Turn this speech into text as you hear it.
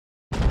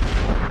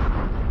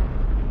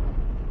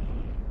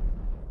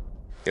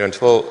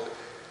Until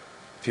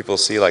people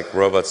see like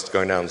robots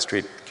going down the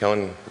street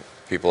killing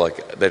people,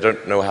 like they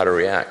don't know how to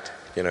react,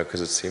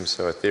 because it seems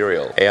so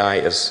ethereal. AI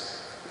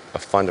is a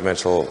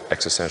fundamental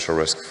existential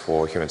risk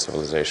for human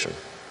civilization.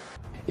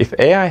 If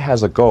AI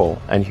has a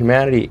goal and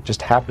humanity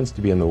just happens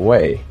to be in the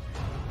way,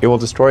 it will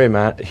destroy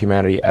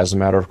humanity as a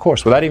matter of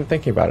course, without even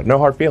thinking about it. No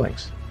hard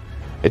feelings.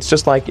 It's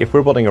just like if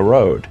we're building a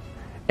road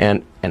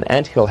and an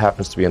anthill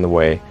happens to be in the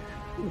way,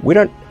 we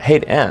don't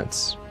hate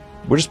ants.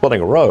 We're just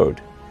building a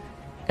road.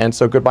 And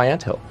so goodbye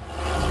anthill.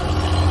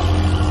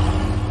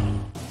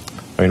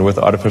 With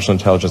artificial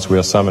intelligence, we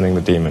are summoning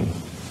the demon.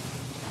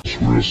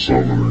 We're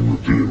summoning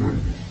the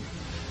demon.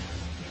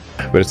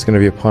 But it's going to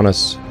be upon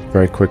us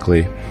very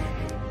quickly.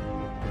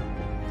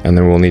 And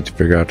then we'll need to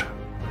figure out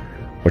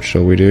what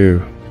shall we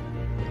do,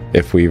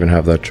 if we even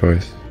have that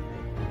choice.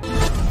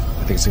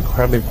 I think it's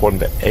incredibly important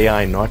that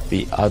AI not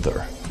be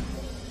other.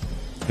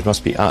 It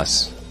must be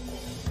us.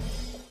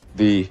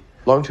 The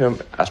long-term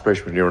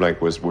aspiration for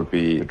Neuralink would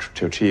be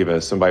to achieve a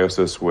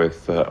symbiosis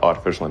with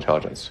artificial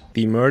intelligence.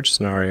 The merge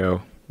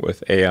scenario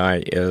with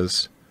AI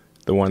is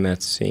the one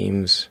that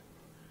seems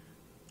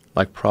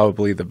like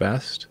probably the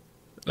best.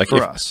 Like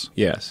for us.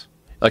 Yes.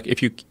 Like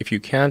if you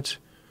can't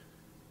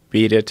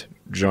beat it,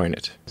 join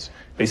it.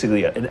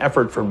 Basically an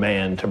effort for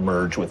man to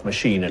merge with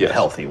machine in a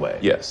healthy way.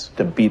 Yes.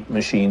 To beat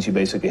machines, you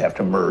basically have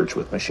to merge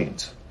with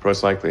machines.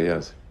 Most likely,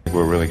 yes.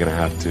 We're really going to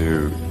have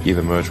to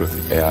either merge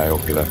with AI or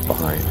be left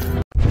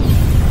behind.